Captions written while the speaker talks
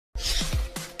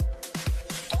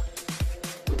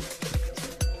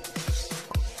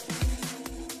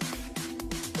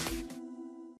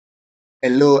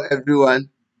Hello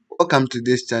everyone, welcome to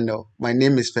this channel. My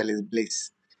name is Felix Bliss.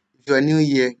 If you are new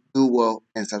here, do well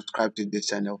and subscribe to this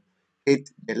channel. Hit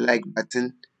the like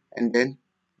button and then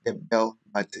the bell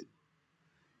button.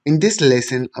 In this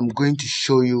lesson, I'm going to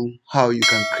show you how you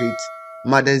can create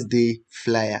Mother's Day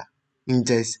flyer in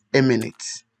just a minute.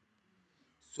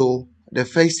 So the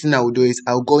first thing I will do is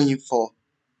I'll go in for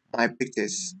my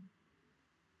pictures.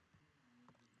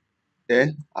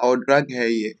 Then I'll drag her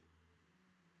here.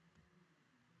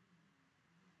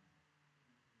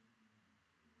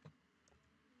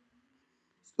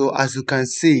 So as you can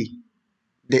see,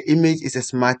 the image is a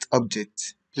smart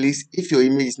object. Please, if your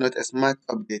image is not a smart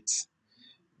object,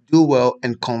 do well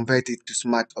and convert it to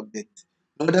smart object.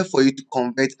 In order for you to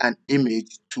convert an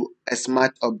image to a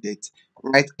smart object,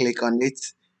 right click on it,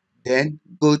 then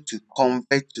go to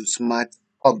convert to smart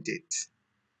object.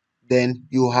 Then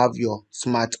you have your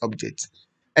smart object.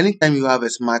 Anytime you have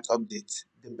a smart object,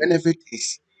 the benefit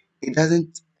is it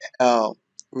doesn't uh,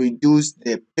 reduce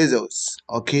the pixels.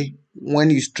 Okay, when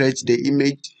you stretch the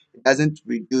image, it doesn't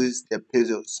reduce the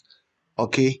pixels.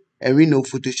 Okay, and we know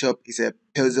Photoshop is a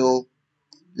pixel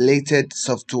related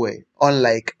software,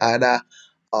 unlike other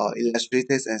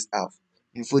illustrators and stuff.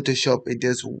 In Photoshop, it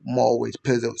deals more with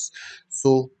pixels.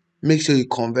 So make sure you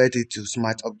convert it to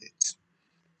smart objects.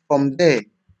 From there,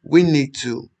 we need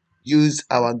to use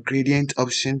our gradient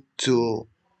option to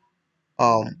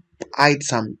um hide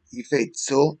some effects.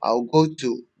 So I'll go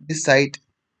to this side,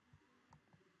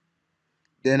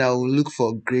 then I'll look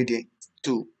for gradient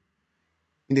 2.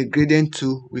 In the gradient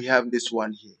 2, we have this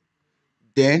one here.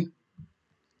 Then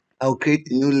I'll create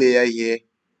a new layer here.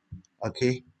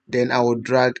 Okay, then I will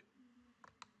drag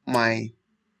my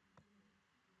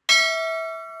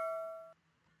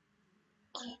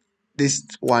this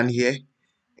one here.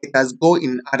 It has go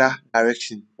in other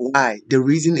direction. Why? The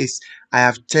reason is I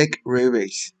have checked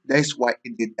reverse. That's why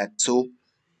it did that. So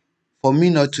for me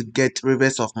not to get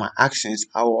reverse of my actions,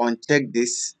 I will uncheck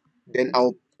this, then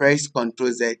I'll press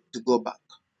Ctrl Z to go back.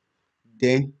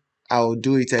 Then I'll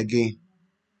do it again.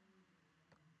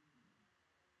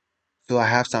 So I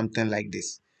have something like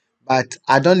this. But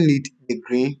I don't need the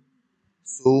green,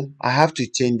 so I have to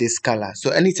change this color.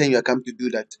 So anytime you are coming to do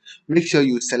that, make sure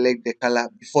you select the color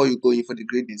before you go in for the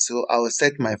gradient. So I will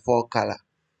set my fall color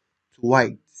to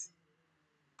white.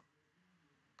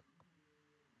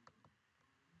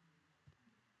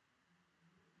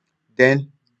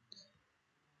 Then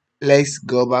let's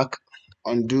go back,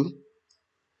 undo,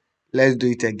 let's do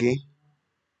it again.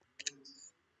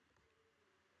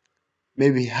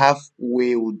 Maybe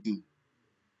halfway would do.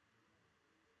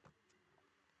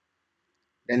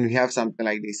 Then we have something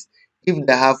like this. If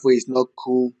the halfway is not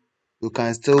cool, you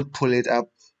can still pull it up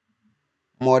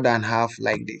more than half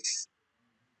like this.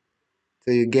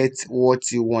 So you get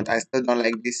what you want. I still don't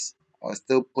like this. I'll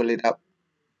still pull it up.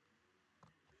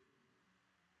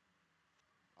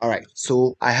 Alright,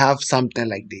 so I have something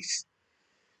like this.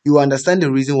 You understand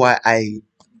the reason why I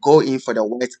go in for the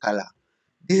white color.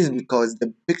 This is because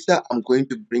the picture I'm going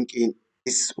to bring in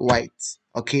is white.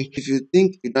 Okay, if you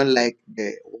think you don't like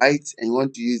the white and you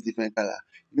want to use different color,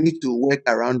 you need to work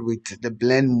around with the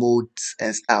blend modes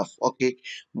and stuff. Okay,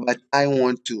 but I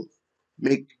want to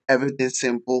make everything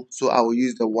simple, so I will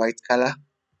use the white color.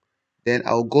 Then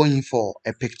I'll go in for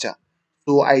a picture.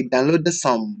 So I downloaded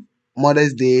some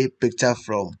Mother's Day picture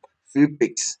from Free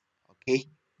Pics. Okay,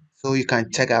 so you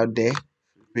can check out there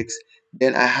pics.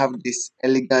 Then I have this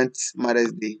elegant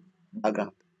Mother's Day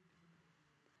background.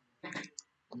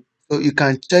 So you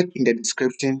can check in the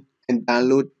description and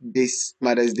download this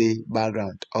Mother's Day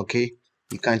background. Okay,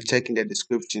 you can check in the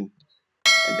description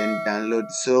and then download.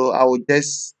 So I will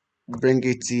just bring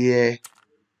it here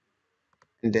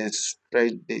and then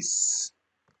spread this.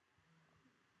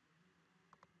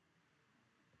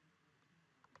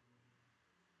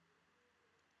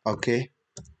 Okay,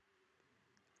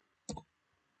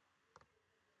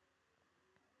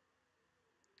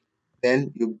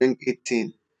 then you bring it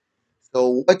in.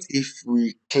 So what if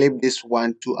we clip this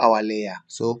one to our layer?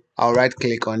 So I'll right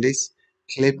click on this,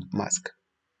 clip mask,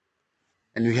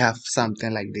 and we have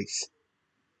something like this.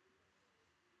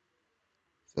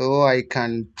 So I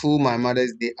can pull my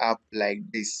Mother's Day up like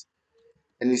this.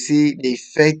 And you see the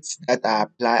effects that I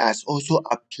apply has also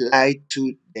applied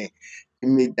to the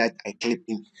image that I clip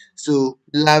in. So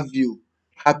love you.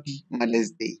 Happy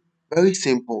Mother's Day. Very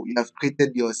simple. You have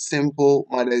created your simple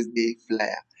Mother's Day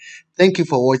flyer. Thank you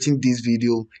for watching this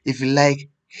video. If you like,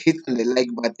 hit on the like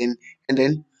button and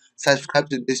then subscribe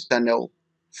to this channel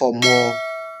for more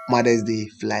Mother's Day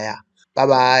flyer. Bye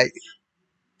bye.